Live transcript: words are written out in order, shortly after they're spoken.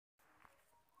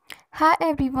Hi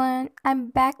everyone,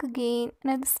 I'm back again.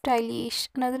 Another stylish,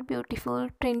 another beautiful,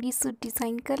 trendy suit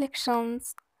design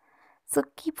collections. So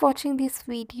keep watching this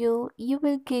video. You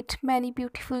will get many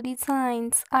beautiful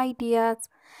designs, ideas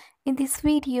in this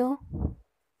video.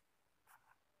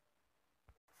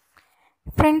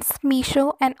 Friends,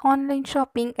 Meesho, an online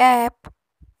shopping app.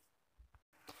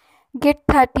 Get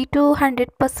 30 to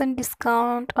 100%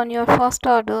 discount on your first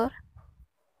order.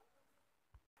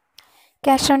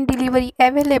 Cash on delivery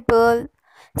available.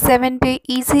 7-day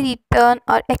easy return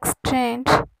or exchange.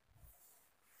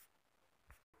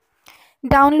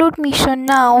 Download Meesho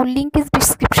now, link is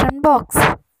description box.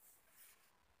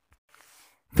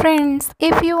 Friends,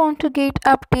 if you want to get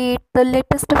update the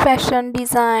latest fashion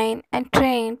design and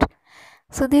trend,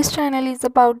 so this channel is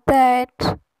about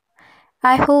that.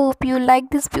 I hope you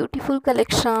like this beautiful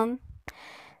collection.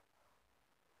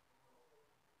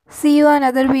 See you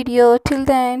another video. Till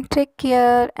then, take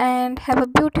care and have a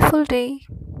beautiful day.